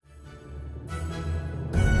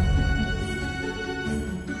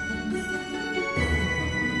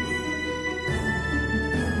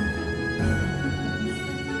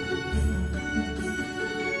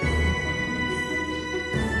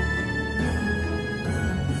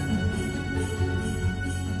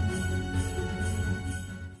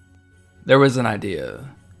There was an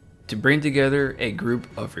idea to bring together a group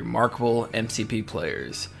of remarkable MCP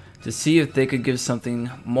players to see if they could give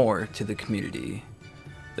something more to the community.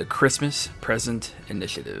 The Christmas Present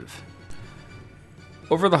Initiative.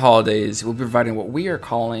 Over the holidays, we'll be providing what we are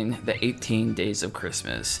calling the 18 Days of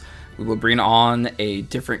Christmas. We will bring on a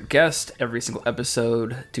different guest every single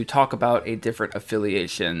episode to talk about a different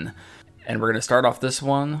affiliation. And we're going to start off this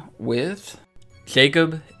one with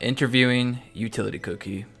Jacob interviewing Utility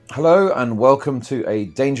Cookie. Hello and welcome to a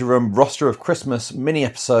Danger Room Roster of Christmas mini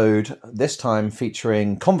episode, this time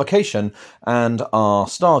featuring Convocation, and our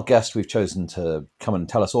star guest we've chosen to come and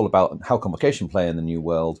tell us all about how Convocation play in the new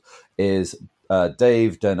world is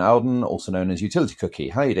Dave Den Ouden, also known as Utility Cookie.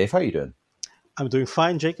 Hi Dave, how are you doing? I'm doing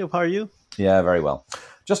fine, Jacob. How are you? Yeah, very well.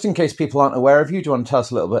 Just in case people aren't aware of you, do you want to tell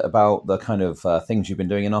us a little bit about the kind of things you've been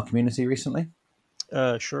doing in our community recently?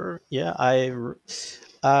 Sure. Yeah,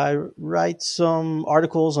 I write some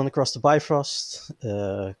articles on Across the Bifrost,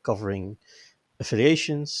 covering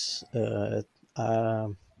affiliations.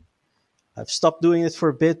 I've stopped doing it for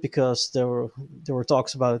a bit because there were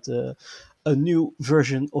talks about a new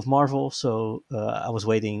version of Marvel, so I was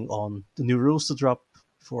waiting on the new rules to drop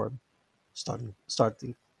before start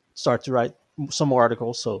to write some more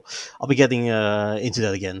articles. So I'll be getting into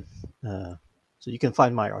that again. So you can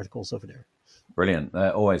find my articles over there. Brilliant.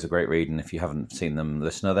 They're always a great read, and if you haven't seen them,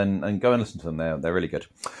 listener, then go and listen to them. They're really good.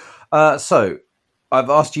 So I've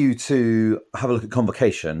asked you to have a look at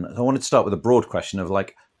Convocation. I wanted to start with a broad question of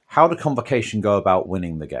how did Convocation go about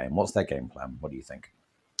winning the game? What's their game plan? What do you think?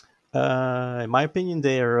 In my opinion,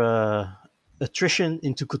 they're attrition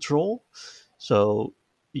into control. So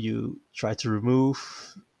you try to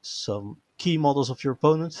remove some key models of your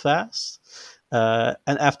opponent fast, and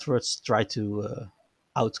afterwards try to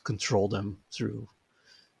out-control them through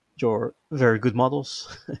your very good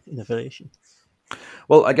models in affiliation.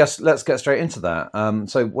 Well, I guess let's get straight into that.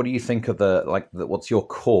 So what do you think of what's your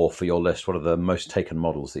core for your list? What are the most taken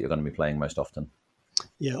models that you're going to be playing most often?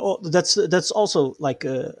 Yeah, that's also like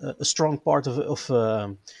a strong part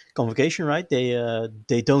of Convocation, right?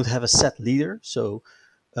 They don't have a set leader, so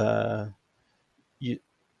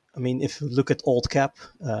if you look at Old Cap,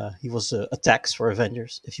 he was a tax for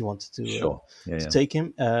Avengers if you wanted to take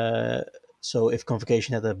him. So if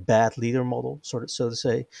Convocation had a bad leader model, so to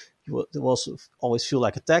say, you will also always feel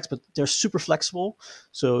like a tax, but they're super flexible.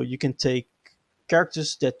 So you can take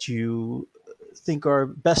characters that you think are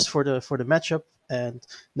best for the matchup and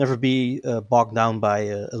never be bogged down by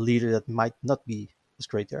a leader that might not be as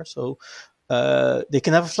great there. So they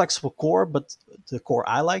can have a flexible core, but the core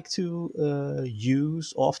I like to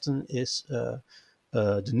use often is the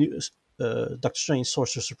new Doctor Strange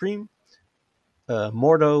Sorcerer Supreme,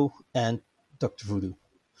 Mordo, and Dr. Voodoo.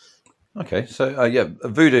 Okay, so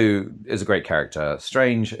Voodoo is a great character.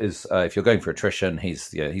 Strange is, if you're going for attrition, he's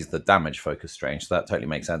the damage-focused Strange, so that totally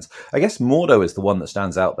makes sense. I guess Mordo is the one that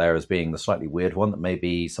stands out there as being the slightly weird one that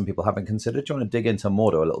maybe some people haven't considered. Do you want to dig into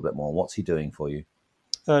Mordo a little bit more? What's he doing for you?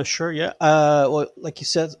 Sure, yeah. Well, like you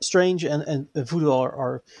said, Strange and Voodoo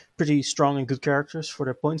are pretty strong and good characters for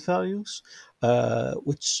their point values,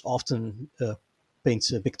 which often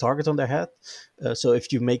paints a big target on their head. So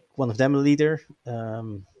if you make one of them a leader,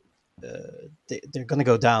 they're going to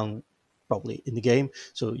go down probably in the game.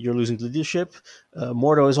 So you're losing leadership.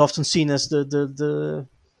 Mordo is often seen as the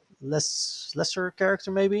lesser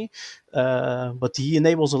character maybe, but he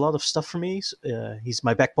enables a lot of stuff for me. He's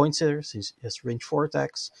my back point sitter. He has range 4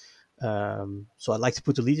 attacks, so I like to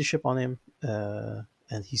put the leadership on him,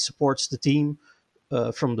 and he supports the team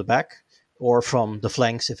from the back or from the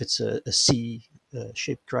flanks if it's a C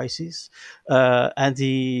shaped crisis, and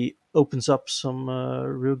he opens up some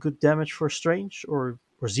real good damage for Strange or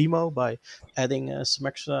Zemo by adding some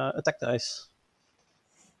extra attack dice.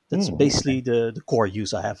 That's basically the core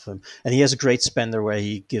use I have of him. And he has a great spender where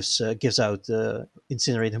he gives out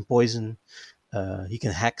incinerate and poison. He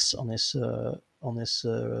can hex on his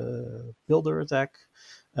builder attack,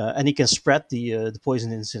 and he can spread the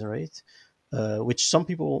poison incinerate, which some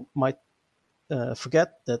people might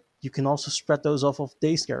forget that you can also spread those off of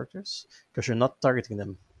dazed characters because you're not targeting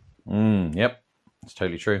them. Yep, that's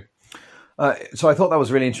totally true. So I thought that was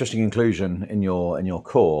a really interesting inclusion in your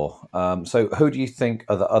core. So who do you think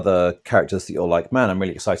are the other characters that you're like, man, I'm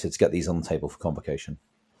really excited to get these on the table for Convocation?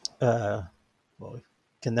 Well, you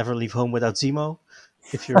can never leave home without Zemo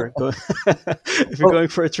if you're going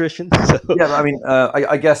for attrition. So. Yeah, I mean,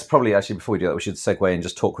 I guess probably actually before we do that, we should segue and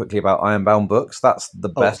just talk quickly about Ironbound books. That's the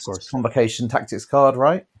best Convocation tactics card,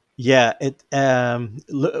 right? Yeah,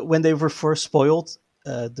 when they were first spoiled,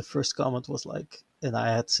 the first comment was like, and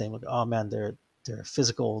I had to say, like, oh man, their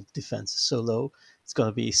physical defense is so low. It's going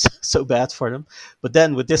to be so bad for them. But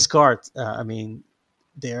then with this card, I mean,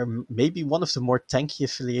 they're maybe one of the more tanky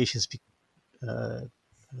affiliations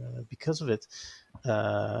because of it.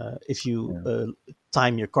 If you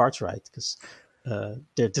time your cards right, because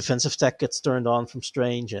their defensive tech gets turned on from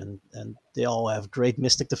Strange, and they all have great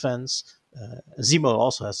Mystic defense. Zemo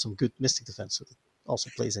also has some good Mystic defense, so that also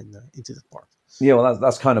plays into that part. Yeah, well,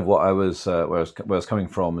 that's kind of what I was where I was coming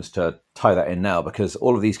from, is to tie that in now, because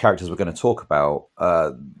all of these characters we're going to talk about,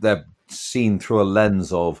 they're seen through a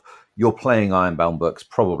lens of you're playing Ironbound books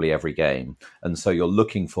probably every game, and so you're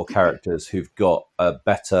looking for characters who've got a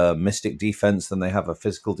better Mystic defense than they have a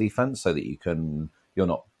physical defense, so that you're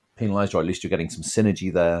not penalized, or at least you're getting some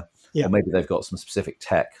synergy there. Yeah. Or maybe they've got some specific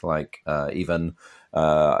tech, like even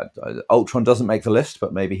Ultron doesn't make the list,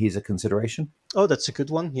 but maybe he's a consideration. Oh, that's a good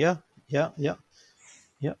one. Yeah.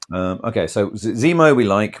 Okay, so Zemo we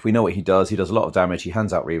like. We know what he does. He does a lot of damage. He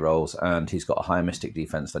hands out rerolls, and he's got a higher Mystic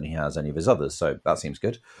defense than he has any of his others. So that seems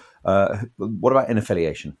good. What about in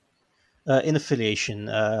affiliation? In affiliation,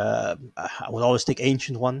 I would always take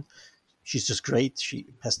Ancient One. She's just great. She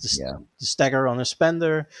has the stagger on her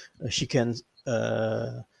spender. She can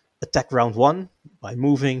attack round 1 by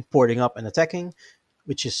moving, porting up, and attacking,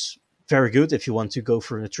 which is very good if you want to go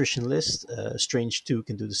for an attrition list. Strange 2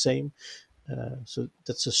 can do the same. So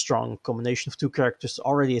that's a strong combination of two characters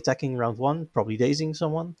already attacking round 1, probably dazing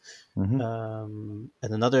someone. Mm-hmm.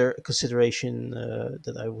 And another consideration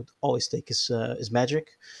that I would always take is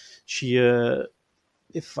Magic. She,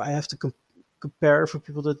 if I have to compare for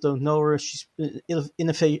people that don't know her, she's in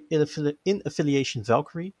affiliation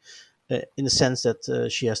Valkyrie, in the sense that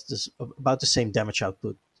she has about the same damage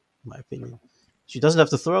output, in my opinion. She doesn't have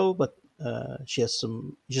to throw, but she's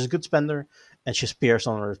a good spender, and she has Pierce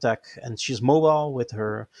on her attack, and she's mobile with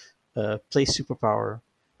her place superpower,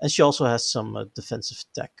 and she also has some defensive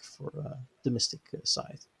tech for the Mystic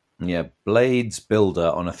side. Yeah, Blades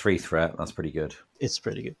Builder on a 3 threat. That's pretty good. It's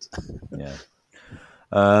pretty good. Yeah.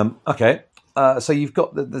 Okay. So you've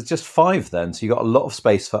got there's just 5 then. So you've got a lot of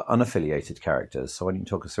space for unaffiliated characters. So why don't you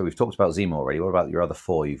talk us through? We've talked about Zemo already. What about your other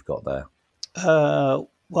 4 you've got there?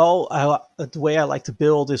 Well, the way I like to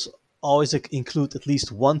build is always include at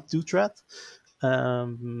least 1 2-threat.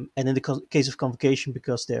 And in the case of Convocation,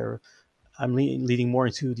 because I'm leading more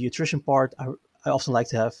into the attrition part, I often like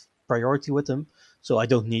to have priority with them. So I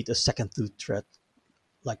don't need a second 2-threat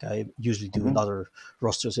like I usually do in other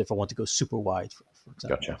rosters if I want to go super wide, for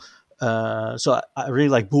example. Gotcha. So I really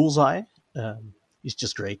like Bullseye. He's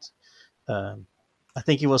just great. I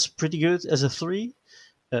think he was pretty good as a 3.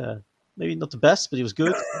 Maybe not the best, but he was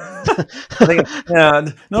good. I think,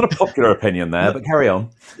 not a popular opinion there, but carry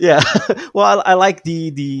on. Yeah. Well, I like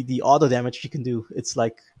the auto damage you can do. It's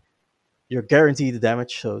like you're guaranteed the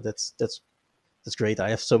damage, so that's great. I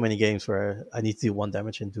have so many games where I need to do 1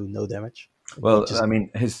 damage and do no damage. Well, I mean,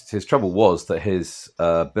 his trouble was that his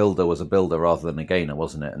builder was a builder rather than a gainer,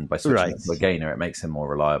 wasn't it? And by switching to a gainer, it makes him more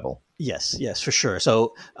reliable. Yes, for sure.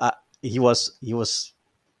 So he was.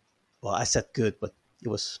 Well, I said good, but he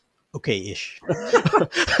was okay-ish. I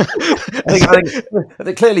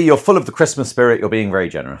think clearly you're full of the Christmas spirit. You're being very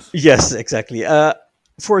generous. Yes, exactly.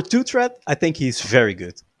 For a 2-threat, I think he's very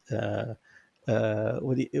good.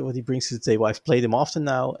 What he brings to the table, I've played him often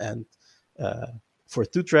now, and for a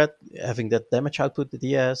 2-threat, having that damage output that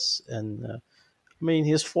he has, and I mean,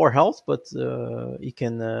 he has 4 health, but he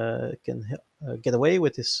can get away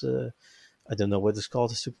with his. I don't know what it's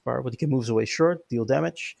called, his superpower, but he can move away short, deal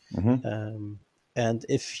damage. Mm-hmm. And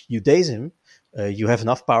if you daze him, you have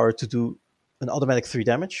enough power to do an automatic 3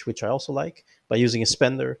 damage, which I also like, by using a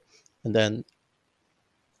spender. And then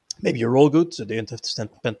maybe you roll good, so they don't have to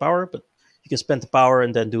spend power, but you can spend the power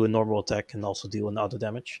and then do a normal attack and also deal an auto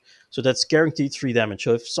damage. So that's guaranteed 3 damage.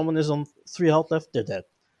 So if someone is on 3 health left, they're dead.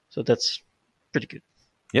 So that's pretty good.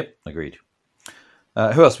 Yep, agreed.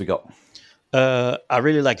 Who else we got? I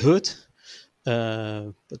really like Hood,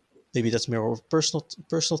 but maybe that's more of personal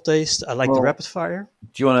taste. I like the rapid fire.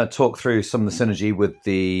 Do you want to talk through some of the synergy with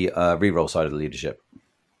the reroll side of the leadership?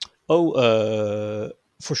 Oh,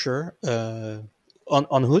 for sure.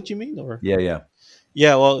 On Hood, you mean? Or Yeah.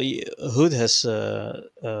 Yeah, well, Hood has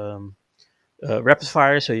rapid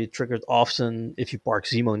fire, so you trigger it often. If you park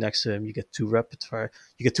Zemo next to him, you get 2 rapid fire.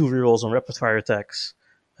 You get 2 rerolls on rapid fire attacks.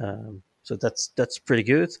 So that's pretty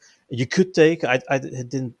good. You could take. I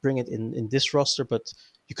didn't bring it in this roster, but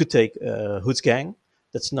you could take Hood's Gang.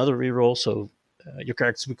 That's another reroll. So your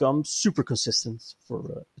characters become super consistent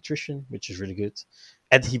for attrition, which is really good.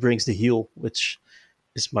 And he brings the heal, which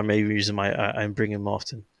is my main reason why I'm bringing him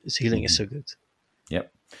often. His healing is so good.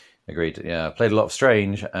 Yep. Agreed. Yeah, I played a lot of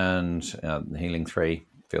Strange, and Healing 3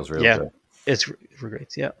 feels real good. It's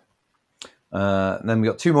great. Yeah, And then we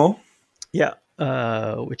got two more. yeah,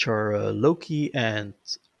 which are Loki and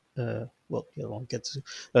well, the other one gets.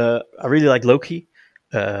 I really like Loki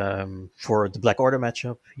for the Black Order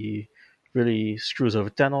matchup. He really screws over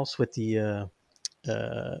Thanos with the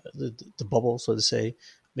bubble, so to say,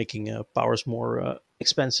 making powers more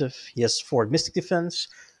expensive. He has forward Mystic Defense,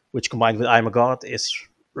 which combined with I'm a God is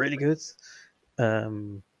really good.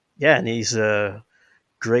 Yeah, and he's a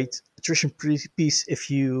great attrition piece if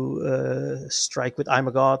you strike with I'm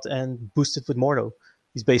a God and boost it with Mordo.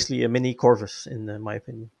 He's basically a mini Corvus, in my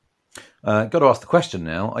opinion. Got to ask the question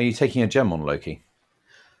now: are you taking a gem on Loki?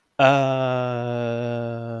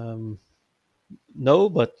 No,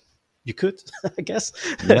 but you could, I guess.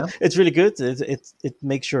 Yeah. It's really good. It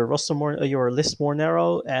makes your roster more, your list more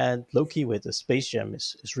narrow, and Loki with the Space Gem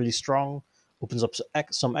is really strong. Opens up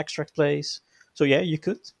some extract plays. So yeah, you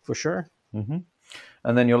could for sure. Mm-hmm.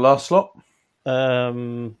 And then your last slot.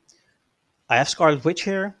 I have Scarlet Witch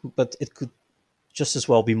here, but it could just as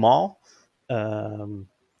well be Maul.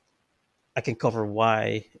 I can cover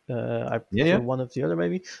why I prefer one of the other,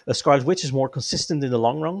 maybe. Scarlet Witch is more consistent in the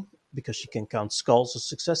long run because she can count skulls as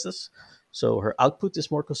successes. So her output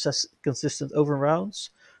is more consistent over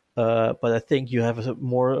rounds. But I think you have a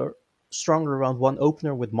more stronger round one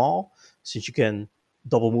opener with Maul, since you can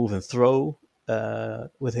double move and throw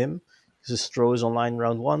with him. Because his throw is online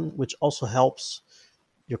round one, which also helps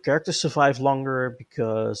your characters survive longer,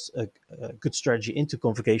 because a good strategy into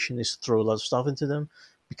Convocation is to throw a lot of stuff into them,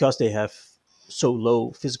 because they have so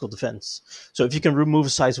low physical defense. So if you can remove a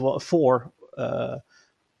size 4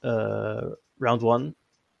 round one,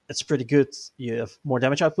 it's pretty good. You have more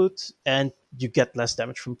damage output, and you get less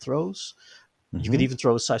damage from throws. Mm-hmm. You could even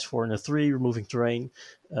throw a size 4 and a 3, removing terrain.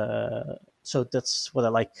 So that's what I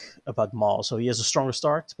like about Maul. So he has a stronger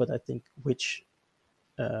start, but I think Witch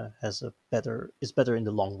is better in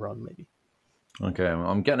the long run, maybe. Okay,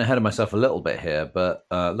 I'm getting ahead of myself a little bit here, but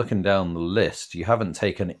looking down the list, you haven't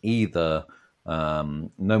taken either No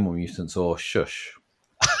More Mutants or Shush.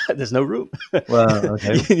 There's no room. Well,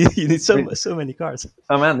 okay. you need so many cards.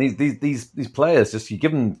 Oh man, these players, just you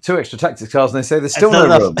give them 2 extra tactics cards and they say there's still no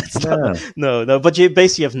room. No, but you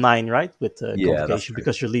basically have 9, right, with Convocation,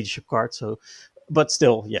 because your leadership card. So, but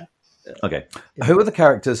still, yeah. Okay. Who are the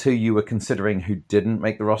characters who you were considering who didn't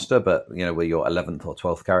make the roster, but were your 11th or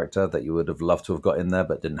 12th character that you would have loved to have got in there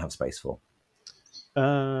but didn't have space for?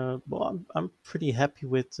 Well, I'm pretty happy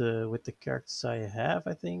with the characters I have,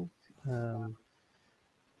 I think.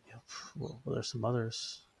 Well, there's some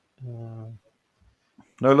others. No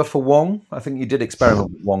love for Wong? I think you did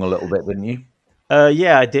experiment with Wong a little bit, didn't you?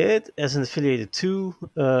 Yeah, I did, as an affiliated too,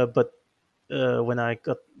 but when I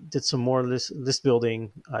did some more list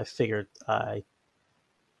building, I figured I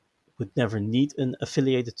would never need an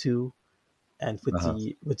affiliated 2, and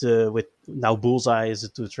with now Bullseye as a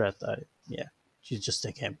 2 threat, you just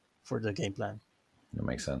take him for the game plan. That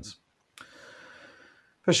makes sense.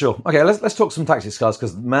 For sure. Okay, let's talk some tactics cards,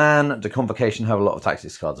 because the Convocation have a lot of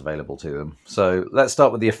tactics cards available to them. So let's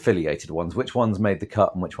start with the affiliated ones. Which ones made the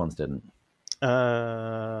cut and which ones didn't?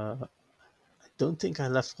 I don't think I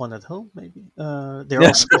left one at home. Maybe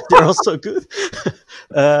they're also good.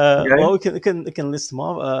 Okay. Well, we can list them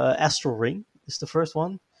off. Astral Ring is the first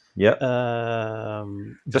one. Yeah.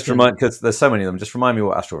 Just remind, because there's so many of them. Just remind me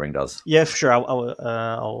what Astral Ring does. Yeah, for sure.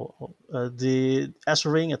 The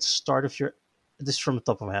Astral Ring at the start of your. This is from the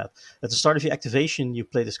top of my head. At the start of your activation, you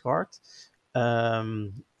play this card.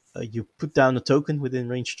 You put down a token within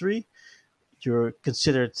range 3. You're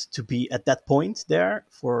considered to be at that point there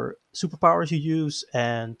for superpowers you use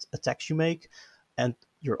and attacks you make, and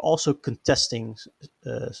you're also contesting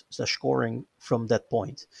scoring from that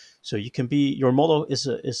point. So you can be, your model is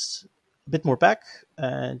a bit more back,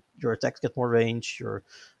 and your attacks get more range. You're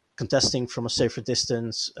contesting from a safer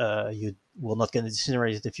distance. You will not get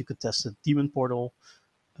incinerated if you contest a demon portal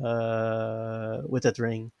with that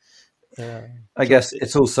ring. I guess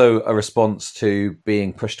it's also a response to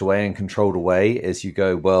being pushed away and controlled away, is you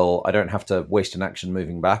go, well, I don't have to waste an action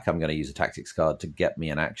moving back. I'm going to use a tactics card to get me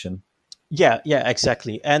an action. Yeah,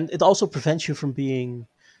 exactly. And it also prevents you from being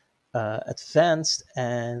advanced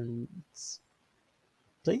and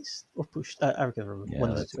placed or pushed. I can't remember.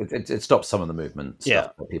 Yeah, it stops some of the movement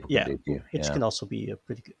stuff that people can do to you. Which can also be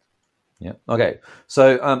pretty good. Yeah. Okay.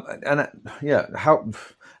 So, how...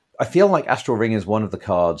 I feel like Astral Ring is one of the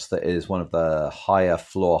cards that is one of the higher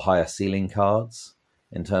floor, higher ceiling cards,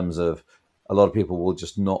 in terms of a lot of people will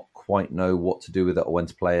just not quite know what to do with it or when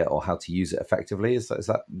to play it or how to use it effectively. Is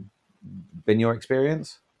that been your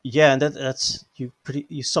experience? Yeah, and that's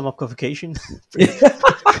you sum up Convocation pretty,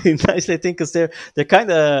 pretty nicely, I think, because they're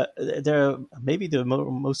maybe the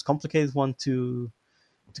most complicated one to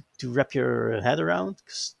wrap your head around,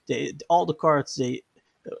 because all the cards, they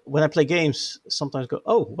when I play games sometimes go,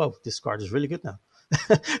 oh wow, this card is really good now.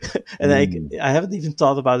 And I haven't even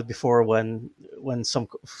thought about it before when some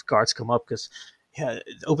cards come up, because yeah,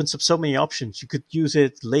 it opens up so many options. You could use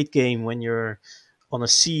it late game when you're on a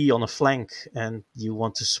C on a flank and you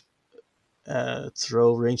want to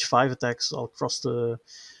throw range 5 attacks all across the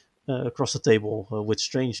table with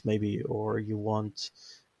Strange maybe, or you want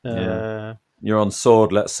You're on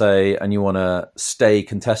sword, let's say, and you want to stay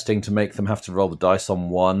contesting to make them have to roll the dice on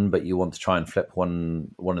one, but you want to try and flip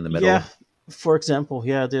one in the middle. Yeah, for example,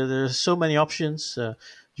 there's so many options.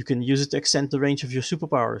 You can use it to extend the range of your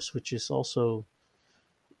superpowers, which is also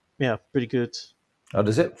pretty good. Oh,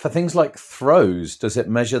 does it, for things like throws, does it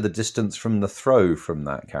measure the distance from the throw from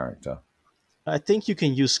that character? I think you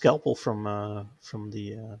can use Scalpel from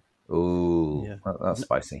the. Ooh, that's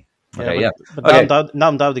spicy. Yeah, Okay, but okay. now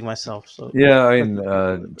I'm doubting myself. So yeah, I mean,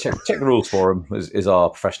 check the rules for them is our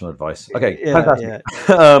professional advice. Okay, yeah,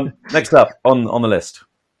 fantastic. Next up on the list.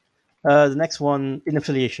 The next one, in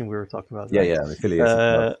affiliation, we were talking about. Yeah, right? the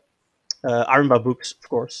affiliation. Ironbound Books, of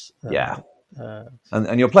course.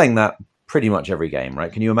 And you're playing that pretty much every game,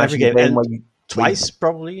 right? Can you imagine every game, a game where you twice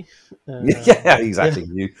probably? yeah, exactly.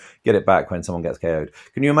 You get it back when someone gets KO'd.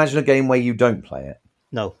 Can you imagine a game where you don't play it?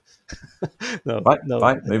 No. No, right, no,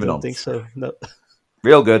 fine, moving on. I don't think so. No.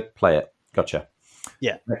 Real good, play it. Gotcha.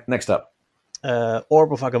 Yeah. Next up.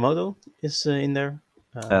 Orb of Agamotto is in there.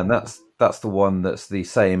 And that's the one that's the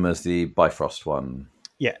same as the Bifrost one.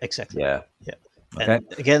 Yeah, exactly. Yeah. Okay. And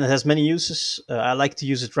again, it has many uses. I like to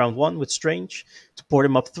use it round 1 with Strange to port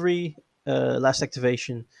him up 3, last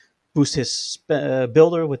activation, boost his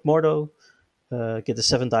builder with Mordo, get the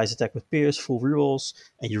 7 dice attack with Pierce, full rerolls,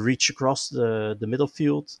 and you reach across the middle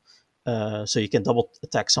field, so you can double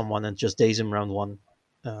attack someone and just daze him round 1,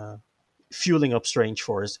 fueling up Strange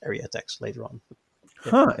for his area attacks later on.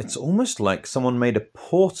 Huh, it's almost like someone made a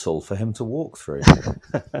portal for him to walk through.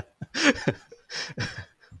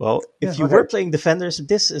 Well, if you were playing Defenders,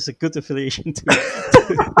 this is a good affiliation to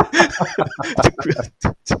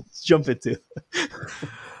jump into.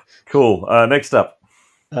 Cool. Next up.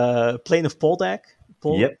 Plane of Poldak.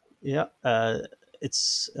 Yep. Yeah.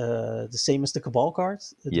 It's the same as the Cabal card.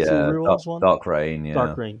 Dark Rain. Yeah.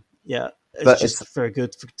 Dark Rain. Yeah. It's very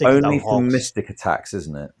good for taking only down for Hogs. Mystic attacks,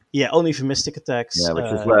 isn't it? Yeah, only for Mystic attacks. Yeah,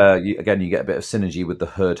 which is where you get a bit of synergy with the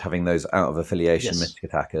Hood having those out of affiliation Mystic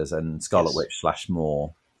attackers and Scarlet Witch / Maw.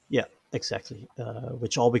 Yeah, exactly.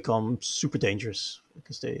 Which all become super dangerous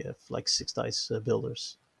because they have like 6 dice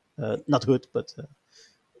builders. Not good, but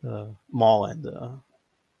Maul and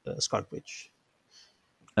Scarlet Witch.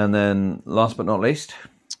 And then, last but not least,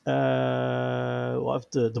 I have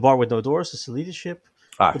the Bar with No Doors is the leadership,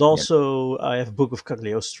 but also I have Book of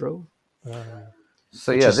Cagliostro.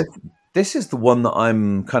 This is the one that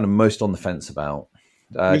I'm kind of most on the fence about.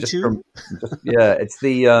 Me too. It's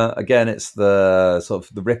the again, it's the sort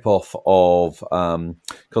of the rip-off of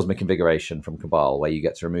Cosmic Invigoration from Cabal, where you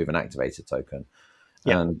get to remove an activated token.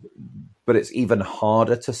 But it's even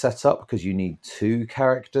harder to set up because you need 2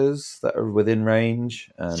 characters that are within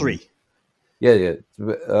range. 3. Yeah.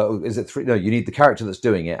 Is it 3? No, you need the character that's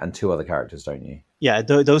doing it and 2 other characters, don't you? Yeah,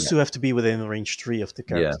 those 2 have to be within range 3 of the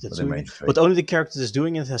character that's doing it. But only the character that's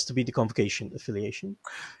doing it has to be the Convocation affiliation.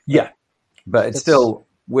 Yeah, but it's still,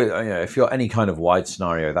 if you're any kind of wide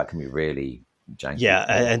scenario, that can be really janky. Yeah,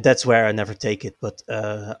 and that's where I never take it. But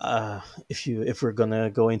if we're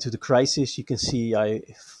gonna go into the Crisis, you can see I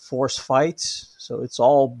force fights, so it's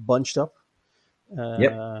all bunched up. We're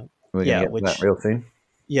gonna get to that real soon.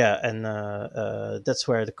 Yeah, and that's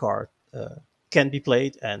where the card can be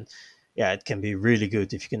played, and it can be really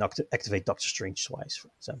good if you can activate Doctor Strange twice, for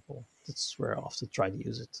example. That's where I often try to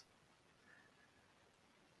use it.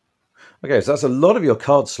 Okay, so that's a lot of your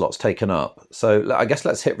card slots taken up. So I guess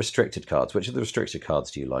let's hit restricted cards. Which of the restricted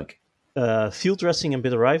cards do you like? Field Dressing and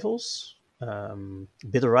Bitter Rivals.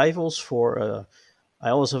 Bitter Rivals for... I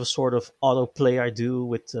always have a sort of auto play I do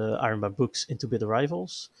with Ironbound Books into Bitter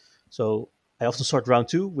Rivals. So I often start round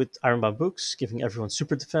 2 with Ironbound Books, giving everyone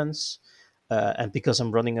super defense. And because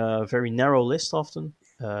I'm running a very narrow list often,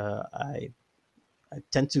 I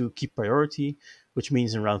tend to keep priority, which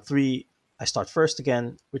means in round 3, I start first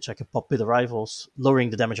again, which I can pop Bitter Rivals, lowering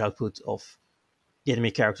the damage output of the enemy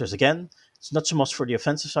characters again. It's not so much for the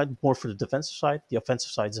offensive side, more for the defensive side. The offensive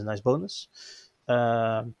side is a nice bonus.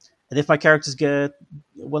 And if one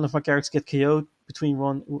of my characters get KO'd between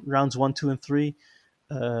rounds 1, 2, and 3,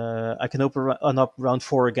 I can open up round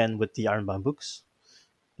 4 again with the Ironbound books.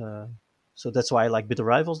 So that's why I like Bitter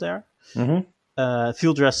Rivals there.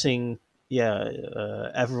 Field dressing,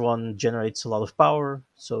 everyone generates a lot of power,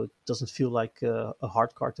 so it doesn't feel like a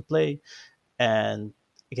hard card to play. And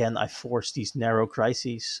again, I force these narrow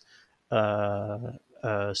crises,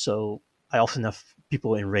 so I often have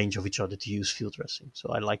people in range of each other to use field dressing. So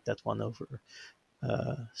I like that one over,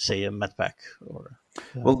 say, a Medpack or.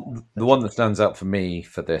 Well, the one that stands out for me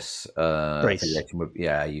for this Brace.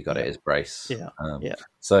 you got it, is Brace. Yeah.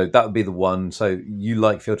 So that would be the one. So you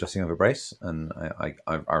like field dressing over Brace, and I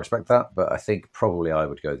respect that, but I think probably I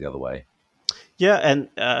would go the other way. Yeah, and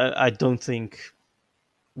I don't think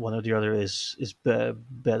one or the other is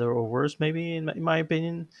better or worse, maybe, in my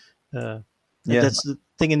opinion. That's the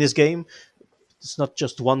thing in this game. It's not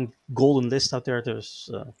just one golden list out there. There's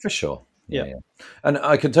for sure. Yeah. And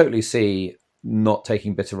I can totally see not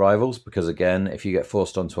taking Bitter Rivals, because again, if you get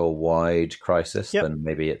forced onto a wide crisis, then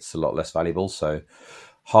maybe it's a lot less valuable. So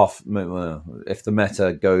if the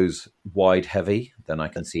meta goes wide heavy, then I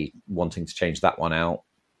can see wanting to change that one out.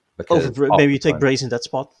 Maybe you take Brace in that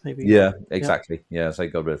spot. Maybe. Yeah, exactly. Yeah, so you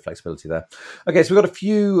got a bit of flexibility there. Okay, so we've got a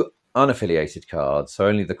few unaffiliated cards. So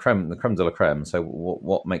only the creme de la creme. So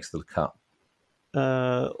what makes the cut?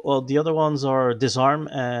 Well, the other ones are Disarm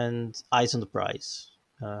and Eyes on the Prize.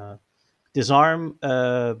 Disarm,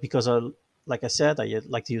 because like I said, I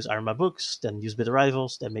like to use Ironbound books, then use Bitter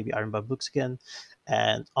Rivals, then maybe Ironbound books again.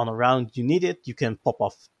 And on a round you need it, you can pop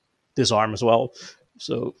off Disarm as well.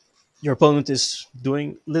 So your opponent is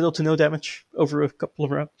doing little to no damage over a couple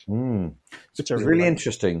of rounds. It's really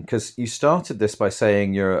interesting, because you started this by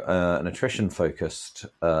saying you're an attrition-focused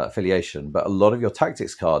affiliation, but a lot of your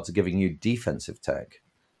tactics cards are giving you defensive tech.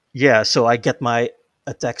 Yeah, so I get my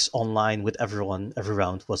attacks online with everyone every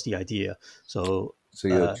round was the idea. So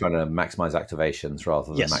you're trying to maximize activations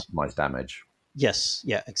rather than maximize damage. Yes,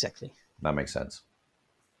 yeah, exactly. That makes sense.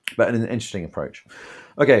 But an interesting approach.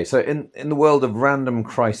 Okay, so in the world of random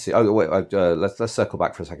crisis... Oh, wait, let's circle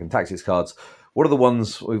back for a second. Tactics cards. What are the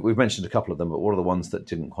ones... We've mentioned a couple of them, but what are the ones that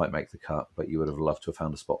didn't quite make the cut, but you would have loved to have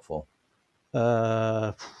found a spot for?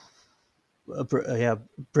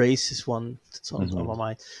 Brace is one that's on my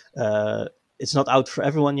mind. It's not out for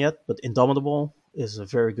everyone yet, but Indomitable is a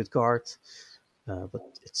very good card. But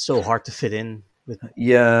it's so hard to fit in.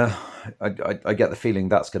 Yeah, I get the feeling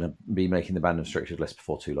that's going to be making the banned and restricted list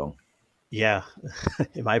before too long. Yeah,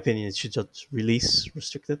 in my opinion, it should just release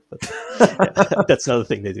restricted, but that's another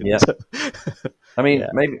thing they do. Yeah. I mean,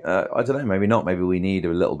 maybe, I don't know, maybe not. Maybe we need a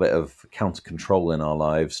little bit of counter control in our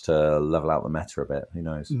lives to level out the meta a bit. Who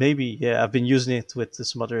knows? Maybe, yeah. I've been using it with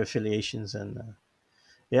some other affiliations, and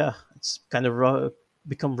it's kind of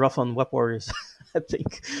become rough on Web Warriors, I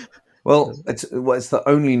think. Well, it's the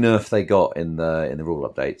only nerf they got in the rule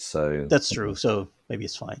updates, so that's true. So maybe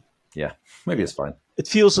it's fine. Yeah, maybe it's fine. It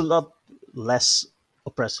feels a lot less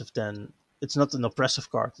oppressive than... It's not an oppressive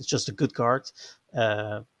card. It's just a good card.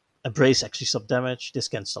 Brace actually stop damage. This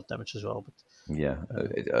can stop damage as well. But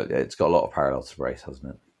it's got a lot of parallels to Brace,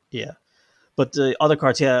 hasn't it? Yeah. But the other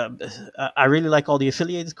cards, I really like all the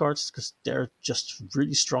affiliated cards because they're just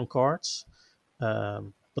really strong cards.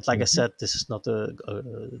 But like I said, this is not the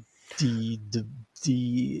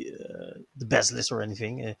best list or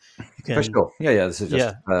anything. You can... For sure. Yeah. This is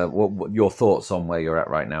just what your thoughts on where you're at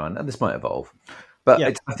right now, and this might evolve. But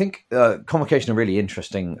I think Convocation are really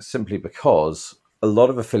interesting simply because a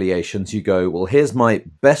lot of affiliations, you go, well, here's my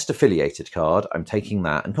best affiliated card. I'm taking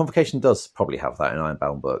that. And Convocation does probably have that in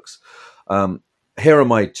Ironbound books. Here are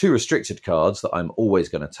my 2 restricted cards that I'm always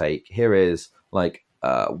going to take. Here is like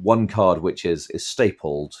one card which is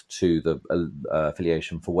stapled to the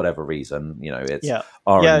affiliation for whatever reason. You know, it's right.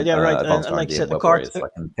 Advanced and like R&D I said, a card. So I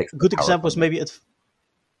can pick a good example is maybe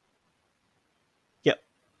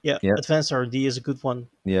Advanced R&D is a good one.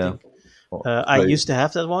 Yeah, I used to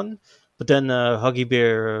have that one, but then Huggy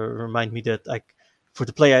Bear reminded me that for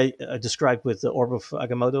the play I described with the Orb of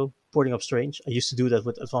Agamotto, porting up Strange, I used to do that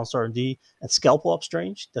with Advanced R&D and Scalpel up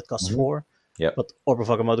Strange. That costs 4. Yeah, but Orb of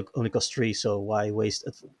Agamotto only costs 3, so why waste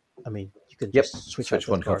it? I mean, you can just switch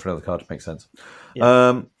one card for another card. Makes sense.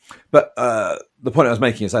 Yeah. But the point I was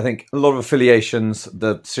making is I think a lot of affiliations,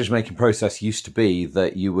 the decision-making process used to be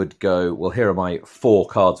that you would go, well, here are my 4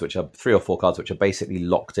 cards, which are 3 or 4 cards, which are basically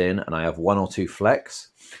locked in, and I have 1 or 2 flex.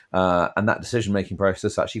 And that decision-making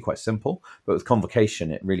process is actually quite simple. But with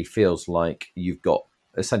Convocation, it really feels like you've got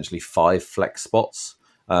essentially 5 flex spots.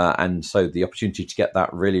 And so the opportunity to get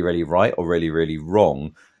that really, really right or really, really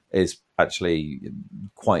wrong is actually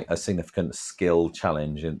quite a significant skill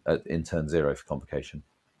challenge in turn 0 for Convocation.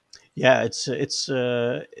 Yeah, it's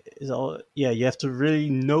all, yeah. You have to really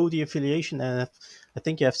know the affiliation, and I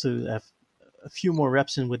think you have to have a few more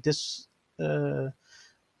reps in with this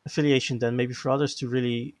affiliation than maybe for others to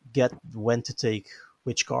really get when to take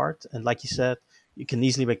which card. And like you said, you can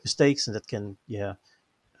easily make mistakes, and that can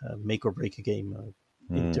make or break a game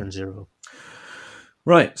in turn zero.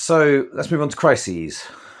 Right, so let's move on to crises.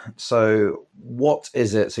 So what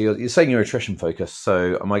is it? So you're saying you're attrition focused.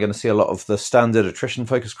 So am I going to see a lot of the standard attrition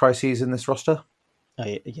focused crises in this roster?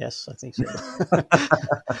 Yes, I think so.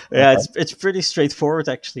 Yeah, it's pretty straightforward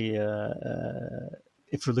actually.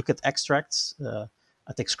 If we look at extracts, I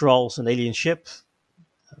take scrolls and alien ship.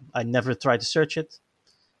 I never try to search it.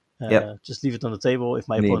 Just leave it on the table. If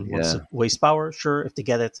my opponent wants to waste power, sure. If they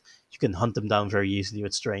get it, you can hunt them down very easily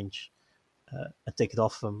with Strange and take it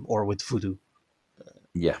off them, or with Voodoo.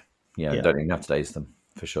 Yeah. Don't even have to daze them,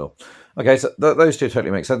 for sure. Okay, so those two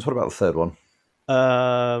totally make sense. What about the third one?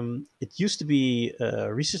 It used to be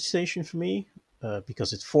a research station for me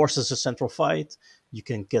because it forces a central fight. You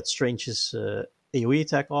can get Strange's AoE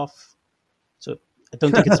attack off. So I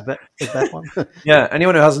don't think it's a bad one. Yeah,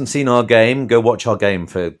 anyone who hasn't seen our game, go watch our game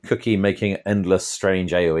for Cookie making endless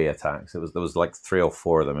Strange AoE attacks. There was like 3 or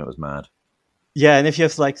 4 of them. It was mad. Yeah, and if you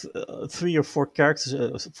have like 3 or 4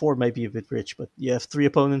 characters, 4 may be a bit rich, but you have 3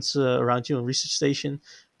 opponents around you on research station.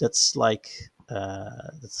 That's like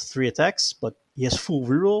that's 3 attacks, but he has full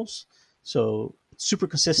rerolls, so it's super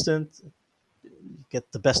consistent. You get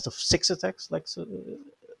the best of 6 attacks, like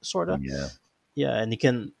sorta. Yeah, and you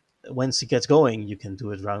can, once it gets going, you can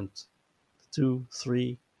do it round 2,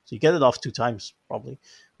 3. So you get it off 2 times probably,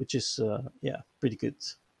 which is pretty good.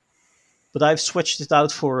 But I've switched it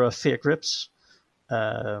out for Fear Grips.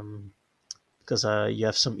 Because you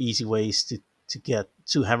have some easy ways to get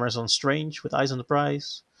 2 hammers on Strange with Eyes on the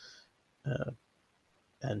Prize.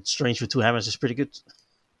 And Strange with 2 hammers is pretty good.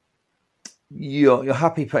 You're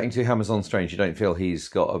happy putting 2 hammers on Strange. You don't feel he's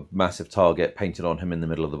got a massive target painted on him in the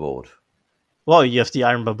middle of the board. Well, you have the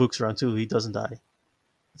Iron Bambooks round 2. He doesn't die.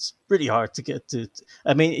 It's pretty hard to get to.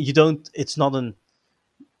 I mean, you don't. It's not an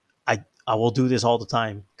I will do this all the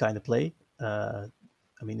time kind of play. I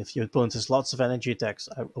mean, if your opponent has lots of energy attacks,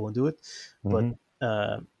 I won't do it. Mm-hmm.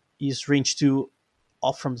 But he's range 2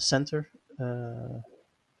 off from the center.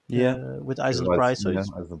 With Eyes on the Prize. So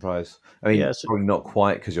Eyes on the Prize. I mean, probably not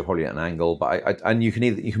quite because you're probably at an angle, but and you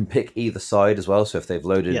can pick either side as well. So if they've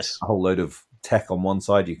loaded a whole load of tech on one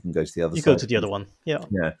side, you can go to the other side. You go to the other one. Yeah,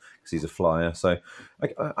 because he's a flyer. So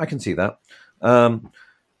I can see that.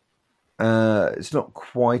 It's not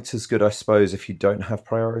quite as good, I suppose, if you don't have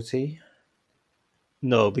priority.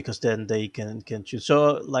 No, because then they can choose.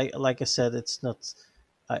 So, like I said, it's not.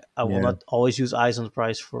 I will not always use Eyes on the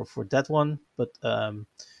Prize for that one. But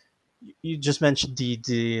you just mentioned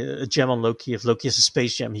the gem on Loki. If Loki has a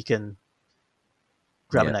space gem, he can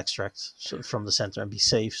grab an extract from the center and be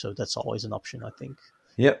safe. So that's always an option, I think.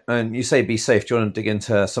 Yep, and you say be safe. Do you want to dig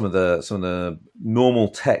into some of the normal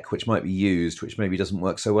tech which might be used, which maybe doesn't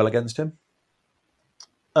work so well against him?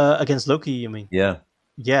 Against Loki, you mean? Yeah.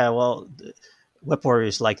 Yeah. Well. Web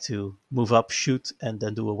warriors like to move up, shoot, and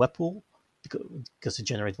then do a web pool because they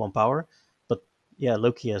generate 1 power. But yeah,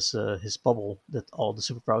 Loki has his bubble that all the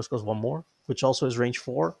superpowers cost 1 more, which also is range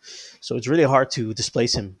 4. So it's really hard to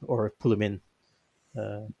displace him or pull him in.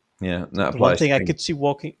 That one thing I could see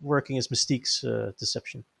working is Mystique's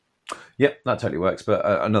Deception. Yeah, that totally works. But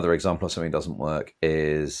another example of something that doesn't work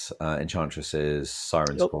is Enchantress's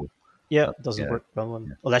Siren Spawn. Yeah, it doesn't work well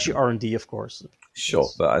one. Unless you R&D, of course. Sure,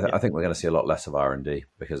 but I think we're going to see a lot less of R&D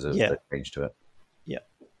because of the change to it. Yeah,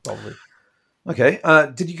 probably. Okay.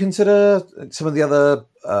 Did you consider some of the other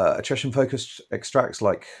attrition-focused extracts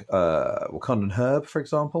like Wakandan Herb, for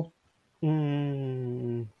example?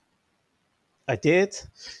 I did,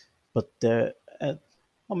 but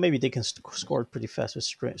maybe they can score it pretty fast with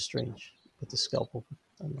Strange with the Scalpel.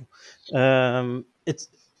 I don't know.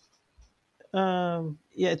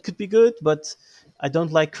 It could be good, but I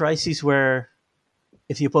don't like crises where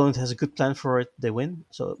if the opponent has a good plan for it, they win.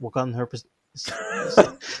 So Wakandan Herb is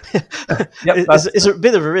a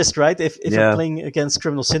bit of a risk, right? If I'm playing against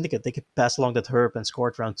Criminal Syndicate, they could pass along that herb and score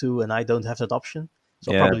it round 2, and I don't have that option.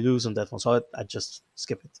 So I'll probably lose on that one. So I just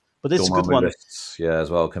skip it. But it's a good one. Lists, as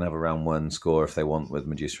well, can have a round 1 score if they want with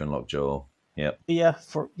Medusa and Lockjaw. Yeah,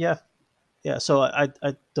 so I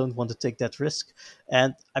don't want to take that risk,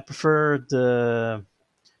 and I prefer the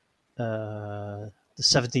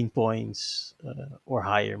 17 points or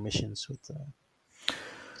higher missions with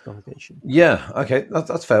Convocation. Yeah, okay,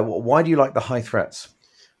 that's fair. Why do you like the high threats?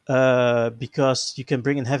 Because you can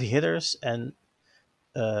bring in heavy hitters, and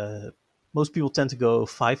most people tend to go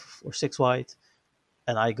 5 or 6 wide.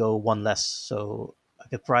 and I go one less. So I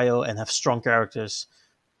get prio and have strong characters,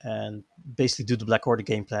 and basically do the Black Order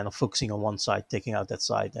game plan of focusing on one side, taking out that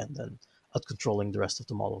side, and then out controlling the rest of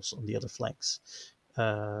the models on the other flanks.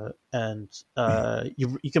 You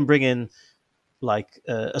can bring in like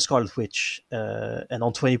a Scarlet Witch, and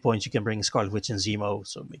on 20 points you can bring Scarlet Witch and Zemo,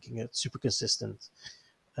 so making it super consistent.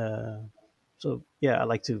 So yeah, I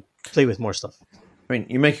like to play with more stuff. I mean,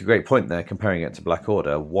 you make a great point there comparing it to Black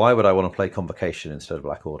Order. Why would I want to play Convocation instead of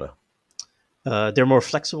Black Order? They're more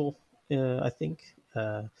flexible, I think.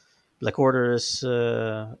 Black Order is,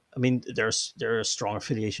 they're a strong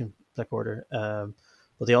affiliation, Black Order,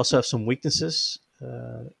 but they also have some weaknesses.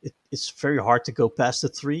 It's very hard to go past the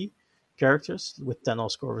 3 characters with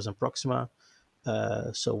Thanos, Corvus, and Proxima.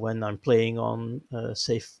 So when I'm playing on,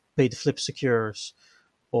 say, Pay to Flip Secures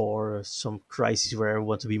or some crises where I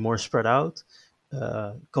want to be more spread out,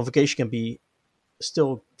 Convocation can be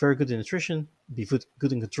still very good in attrition, be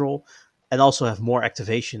good in control, and also have more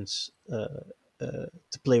activations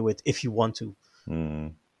to play with if you want to.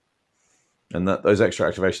 And those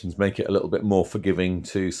extra activations make it a little bit more forgiving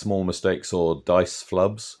to small mistakes or dice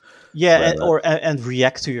flubs. Yeah, and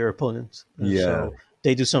react to your opponent. Yeah. So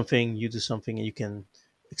they do something, you do something, and you can,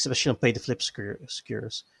 especially on Pay to Flip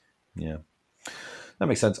secures. Yeah. That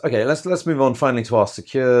makes sense. Okay, let's move on finally to our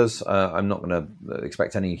secures. I'm not going to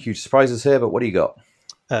expect any huge surprises here, but what do you got?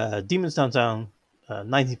 Demons Downtown,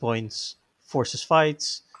 90 points, forces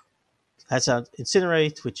fights, has out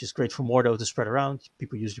Incinerate, which is great for Mordo to spread around.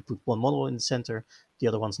 People usually put one model in the center, the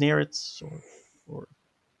other one's near it or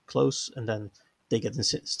close, and then they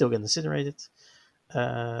still get incinerated.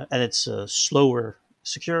 And it's a slower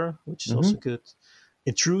secure, which is also good.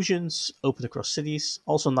 Intrusions open across cities,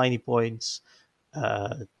 also 90 points.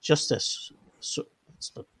 Just as so,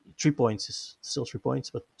 it's not 3 points, is still 3 points,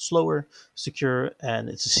 but slower, secure, and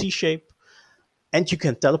it's a C shape, and you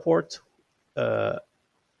can teleport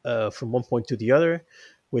from one point to the other,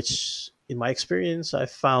 which in my experience I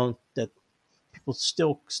found that people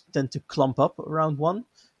still tend to clump up around one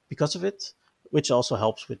because of it, which also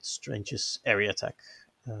helps with Strange's area attack,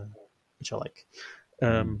 which I like.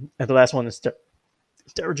 And the last one is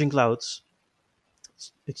Terraging Clouds.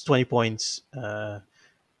 It's 20 points,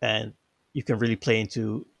 and you can really play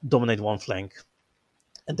into dominate one flank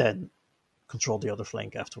and then control the other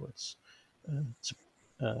flank afterwards.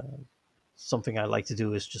 Something I like to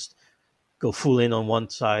do is just go full in on one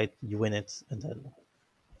side, you win it, and then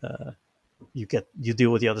you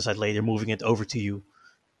deal with the other side later, moving it over to you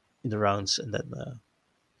in the rounds, and then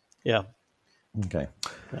Okay.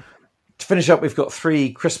 Yeah. To finish up, we've got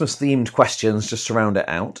 3 Christmas-themed questions just to round it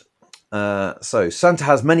out. So Santa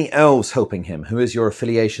has many elves helping him. Who is your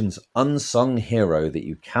affiliation's unsung hero that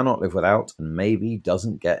you cannot live without and maybe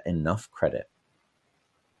doesn't get enough credit?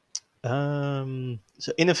 So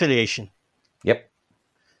in affiliation. Yep.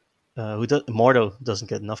 Mordo doesn't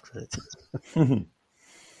get enough credit.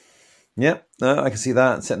 Yep, I can see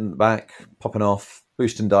that. Sitting in the back, popping off,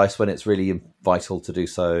 boosting dice when it's really vital to do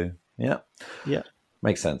so. Yeah.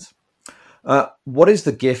 Makes sense. What is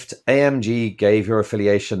the gift AMG gave your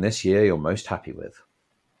affiliation this year you're most happy with?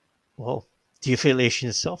 Well, the affiliation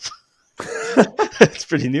itself. It's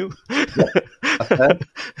pretty new.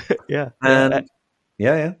 Yeah.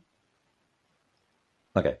 Yeah.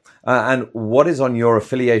 Okay. And what is on your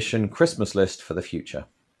affiliation Christmas list for the future?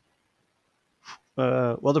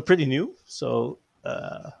 Well, they're pretty new, so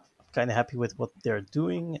I'm kind of happy with what they're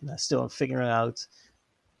doing, and I still am figuring out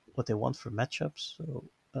what they want for matchups. So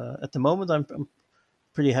at the moment, I'm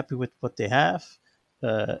pretty happy with what they have.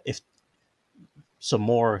 If some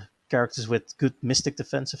more characters with good Mystic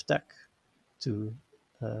defensive tech to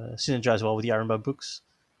synergize well with the Ironbound books,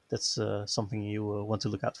 that's something you want to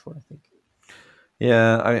look out for, I think.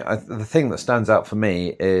 Yeah, the thing that stands out for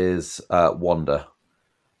me is Wanda.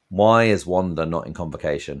 Why is Wanda not in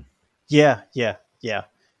Convocation? Yeah.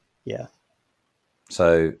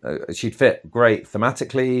 So she'd fit great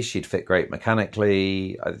thematically. She'd fit great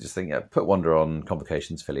mechanically. I just think put Wanda on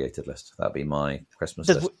Convocation's affiliated list. That'd be my Christmas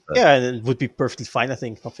list. Yeah, and it would be perfectly fine. I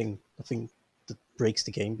think nothing that breaks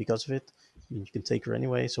the game because of it. I mean, you can take her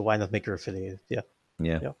anyway, so why not make her affiliated? Yeah.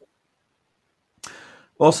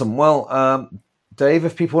 Awesome. Well, Dave,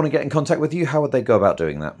 if people want to get in contact with you, how would they go about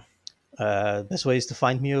doing that? Best way is to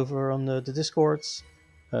find me over on the Discords.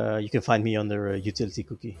 You can find me under Utility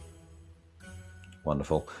Cookie.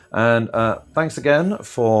 Wonderful. And thanks again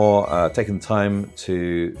for taking the time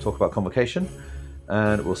to talk about Convocation.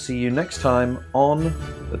 And we'll see you next time on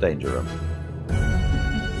The Danger Room.